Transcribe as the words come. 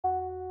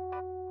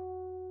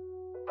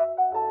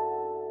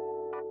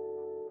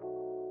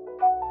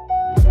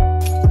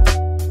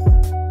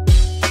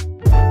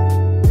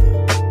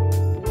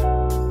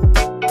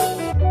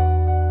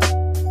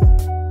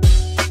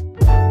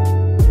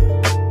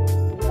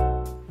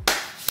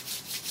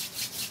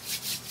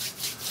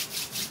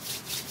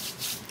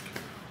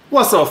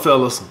What's up,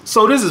 fellas?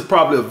 So this is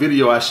probably a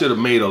video I should have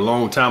made a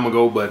long time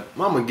ago, but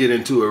I'm gonna get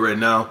into it right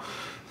now.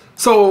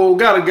 So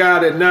got a guy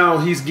that now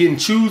he's getting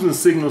choosing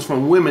signals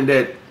from women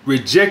that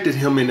rejected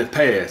him in the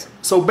past.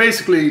 So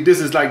basically this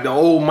is like the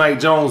old Mike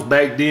Jones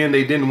back then.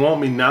 They didn't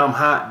want me, now I'm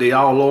hot, they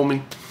all owe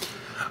me.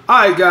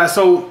 Alright guys,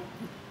 so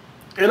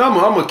and I'm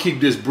gonna keep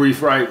this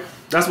brief, right?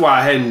 That's why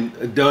I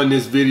hadn't done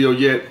this video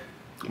yet,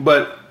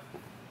 but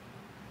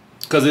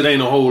because it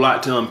ain't a whole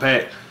lot to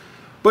unpack.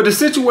 But the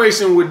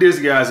situation with this,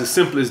 guys, is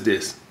simple as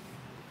this.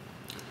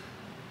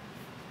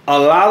 A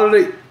lot of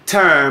the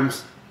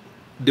times,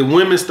 the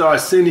women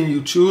start sending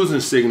you choosing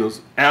signals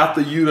after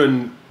you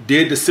done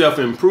did the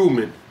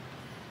self-improvement.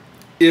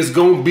 It's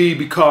going to be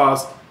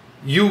because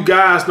you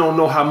guys don't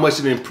know how much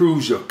it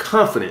improves your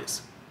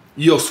confidence,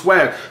 your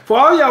swag. For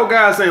all y'all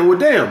guys saying, well,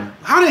 damn,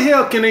 how the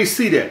hell can they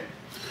see that?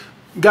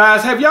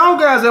 Guys, have y'all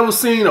guys ever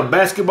seen a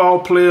basketball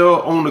player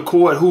on the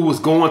court who was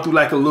going through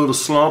like a little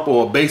slump,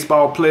 or a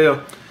baseball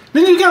player?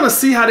 Then you kind of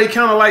see how they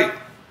kind of like,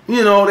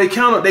 you know,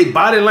 they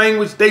body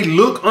language, they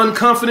look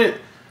unconfident,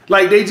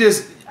 like they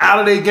just out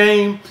of their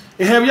game.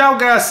 And have y'all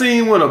guys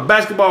seen when a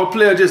basketball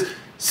player just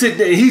sit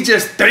there and he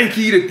just think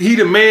he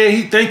the man,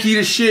 he think he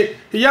the shit?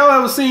 Have y'all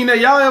ever seen that?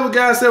 Y'all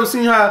ever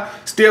seen how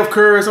Steph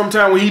Curry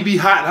sometimes when he be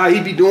hot, how he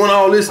be doing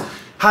all this,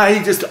 how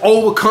he just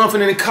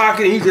overconfident and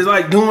cocky and he just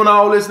like doing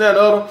all this and that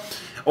other?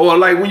 Or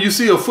like when you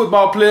see a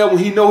football player, when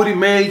he know the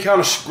man, he kind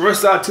of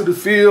struts out to the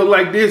field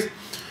like this.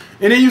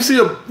 And then you see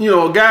a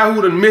guy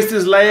who done missed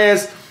his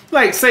last,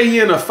 like say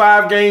he in a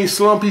 5-game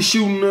slump, he's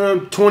shooting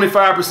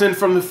 25%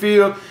 from the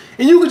field,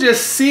 and you could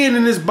just see it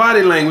in his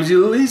body language.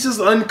 He's just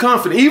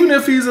unconfident, even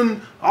if he's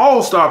an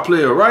all-star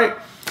player, right?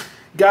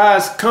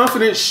 Guys,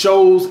 confidence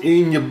shows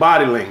in your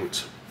body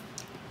language.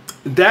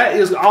 That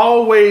is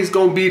always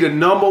gonna be the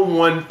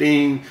 #1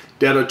 thing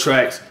that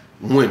attracts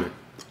women,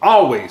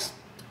 always,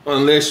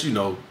 unless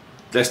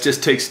let's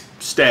just take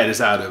status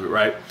out of it,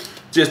 right?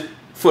 Just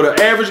for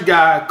the average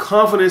guy,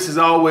 confidence is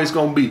always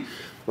going to be.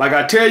 Like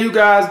I tell you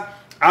guys,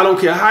 I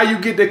don't care how you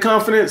get the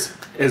confidence,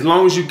 as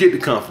long as you get the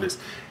confidence.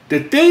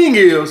 The thing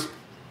is,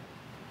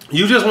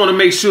 you just want to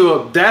make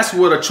sure that's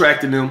what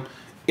attracted them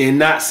and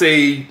not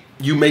say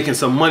you making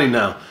some money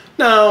now.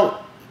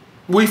 Now,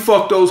 we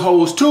fuck those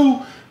hoes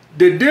too.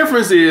 The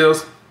difference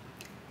is,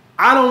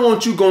 I don't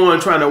want you going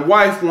trying to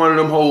wife one of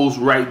them hoes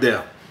right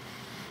there.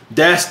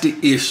 That's the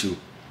issue,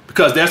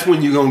 because that's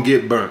when you're going to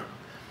get burnt.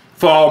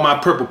 For all my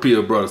purple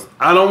pill brothers,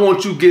 I don't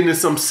want you getting in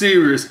some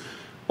serious,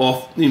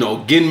 or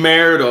getting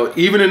married, or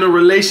even in a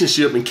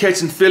relationship and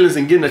catching feelings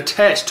and getting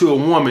attached to a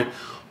woman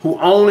who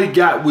only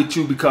got with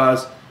you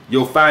because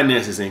your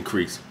finances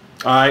increased.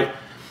 All right,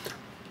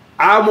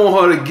 I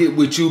want her to get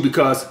with you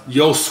because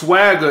your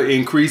swagger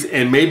increased,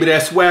 and maybe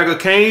that swagger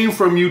came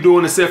from you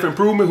doing the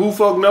self-improvement. Who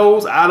fuck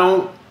knows?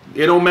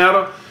 It don't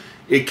matter.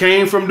 It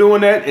came from doing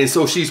that, and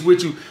so she's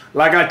with you.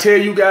 Like I tell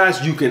you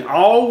guys, you can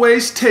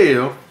always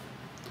tell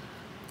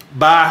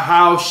by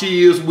how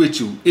she is with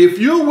you. If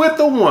you're with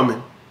a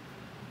woman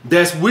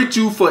that's with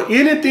you for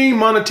anything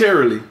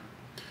monetarily,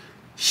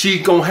 she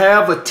gonna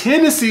have a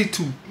tendency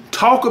to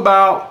talk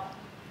about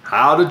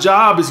how the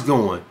job is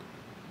going,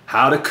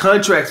 how the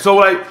contract. So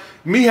like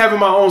me having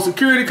my own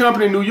security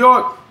company in New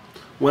York,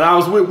 when I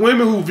was with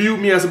women who viewed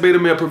me as a beta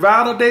male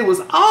provider, they was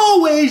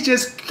always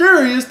just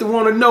curious to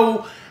want to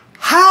know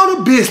how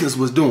the business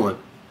was doing.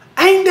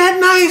 Ain't that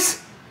nice?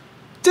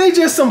 They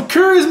just some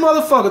curious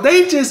motherfuckers.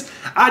 They just,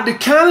 at the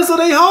kindness of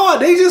their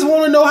heart, they just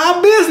want to know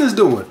how business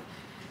doing.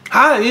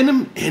 How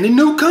any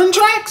new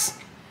contracts?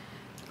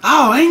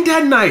 Oh, ain't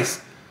that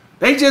nice?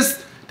 They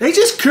just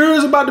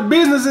curious about the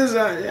businesses.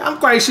 I'm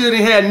quite sure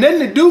they had nothing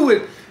to do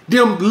with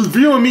them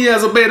viewing me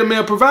as a beta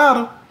male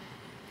provider.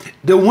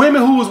 The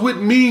women who was with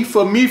me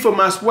for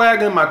my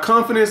swagger and my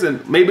confidence,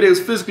 and maybe they was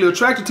physically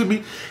attracted to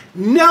me,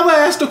 never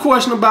asked a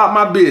question about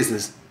my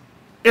business,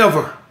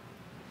 ever.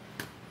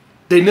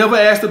 They never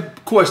asked a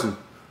question.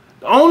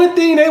 The only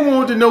thing they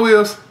wanted to know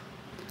is,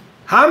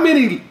 how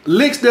many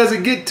licks does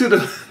it get to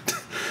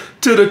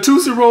the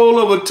Tootsie Roll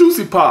of a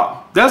Tootsie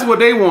Pop? That's what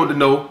they wanted to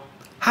know.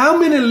 How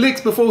many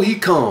licks before he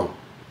come?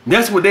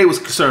 That's what they was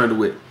concerned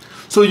with.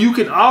 So you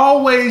can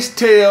always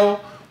tell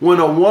when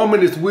a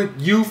woman is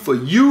with you for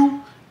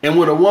you, and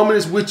when a woman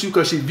is with you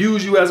because she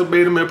views you as a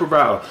beta male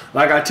provider.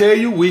 Like I tell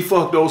you, we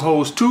fuck those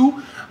hoes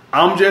too.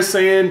 I'm just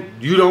saying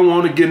you don't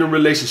want to get in a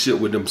relationship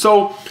with them.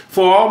 So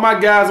for all my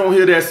guys on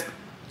here that's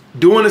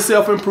doing the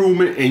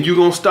self-improvement, and you're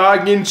going to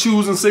start getting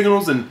choosing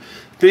signals and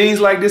things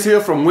like this here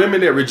from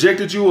women that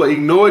rejected you or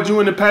ignored you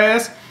in the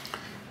past,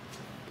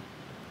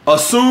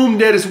 assume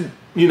that it's,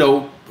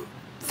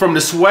 from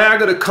the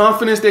swagger, the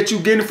confidence that you're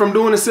getting from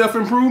doing the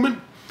self-improvement.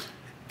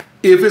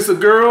 If it's a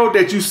girl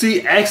that you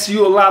see asks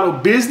you a lot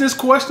of business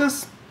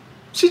questions,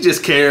 she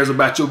just cares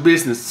about your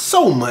business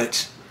so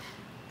much.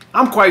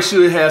 I'm quite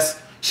sure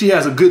she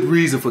has a good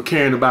reason for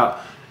caring about,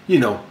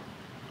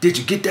 did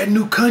you get that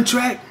new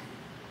contract?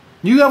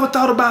 You ever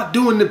thought about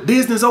doing the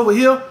business over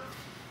here?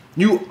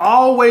 You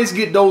always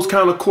get those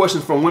kind of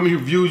questions from women who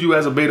view you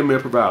as a beta male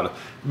provider.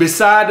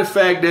 Beside the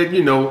fact that,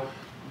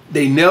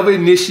 They never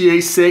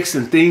initiate sex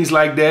and things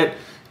like that.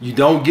 You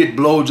don't get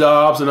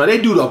blowjobs, and they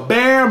do the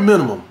bare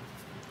minimum.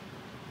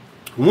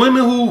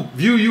 Women who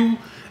view you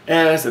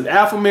as an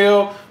alpha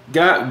male,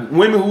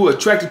 women who are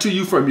attracted to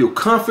you from your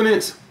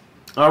confidence,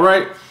 all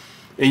right,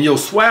 and your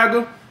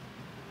swagger,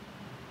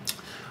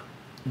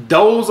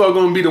 those are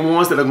going to be the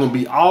ones that are going to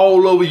be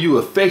all over you,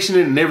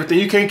 affectionate and everything.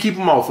 You can't keep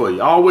them off of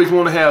you. Always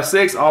want to have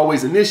sex,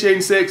 always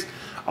initiating sex,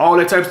 all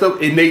that type of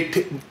stuff.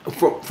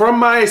 And from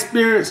my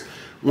experience,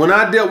 when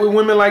I dealt with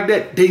women like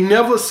that, they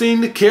never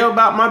seem to care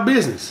about my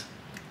business.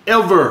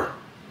 Ever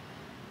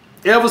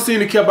seem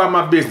to care about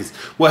my business.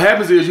 What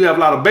happens is you have a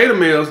lot of beta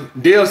males,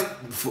 they'll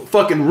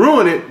fucking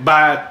ruin it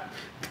by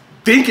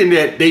thinking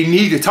that they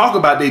need to talk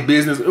about their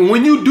business. And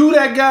when you do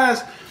that,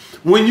 guys,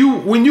 when you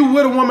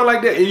with a woman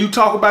like that and you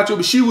talk about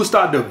your, she will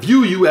start to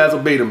view you as a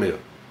beta male.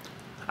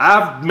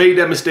 I've made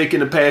that mistake in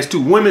the past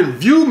too. Women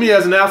view me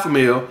as an alpha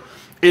male,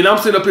 and I'm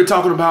sitting up here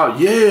talking about,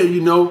 yeah,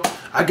 you know,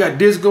 I got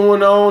this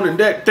going on and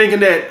that,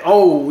 thinking that,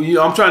 oh, you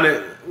know, I'm trying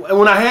to,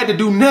 when I had to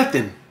do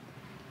nothing.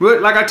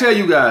 But like I tell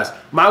you guys,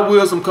 my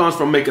wisdom comes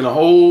from making a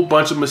whole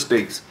bunch of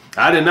mistakes.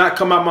 I did not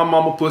come out my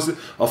mama pussy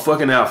a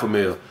fucking alpha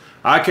male.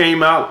 I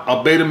came out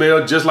a beta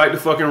male just like the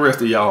fucking rest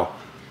of y'all.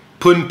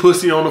 Putting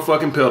pussy on a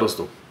fucking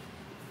pedestal.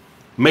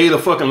 Made a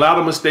fucking lot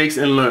of mistakes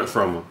and learned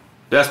from them.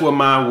 That's where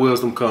my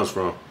wisdom comes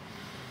from.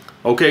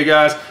 Okay,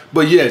 guys?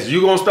 But yes,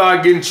 you're going to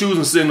start getting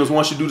choosing signals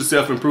once you do the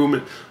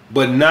self-improvement.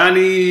 But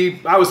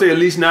I would say at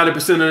least 90%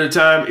 of the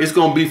time, it's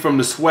going to be from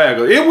the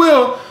swagger. It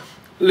will.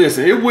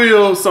 Listen, it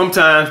will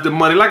sometimes, the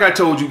money. Like I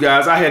told you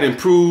guys, I had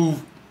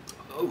improved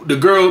the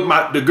girls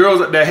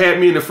that had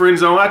me in the friend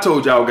zone. I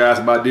told y'all guys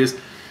about this.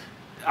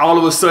 All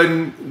of a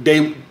sudden they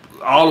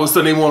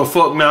want to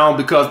fuck now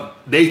because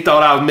they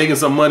thought I was making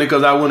some money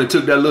because I went and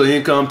took that little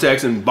income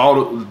tax and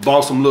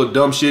bought some little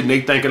dumb shit, and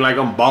they thinking like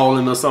I'm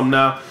balling or something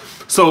now.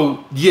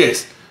 So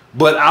yes,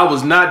 but I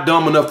was not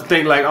dumb enough to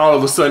think like all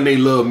of a sudden they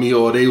love me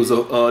or they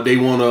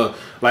wanna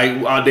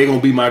like they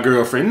gonna be my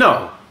girlfriend.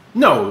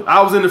 No,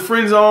 I was in the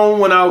friend zone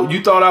when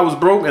you thought I was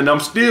broke, and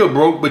I'm still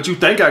broke, but you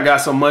think I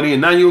got some money,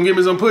 and now you gonna give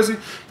me some pussy? You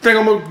think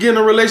I'm gonna get in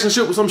a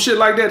relationship with some shit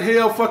like that?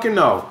 Hell fucking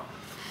no.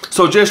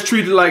 So just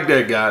treat it like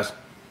that, guys.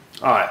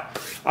 All right,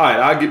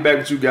 I'll get back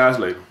with you guys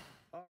later.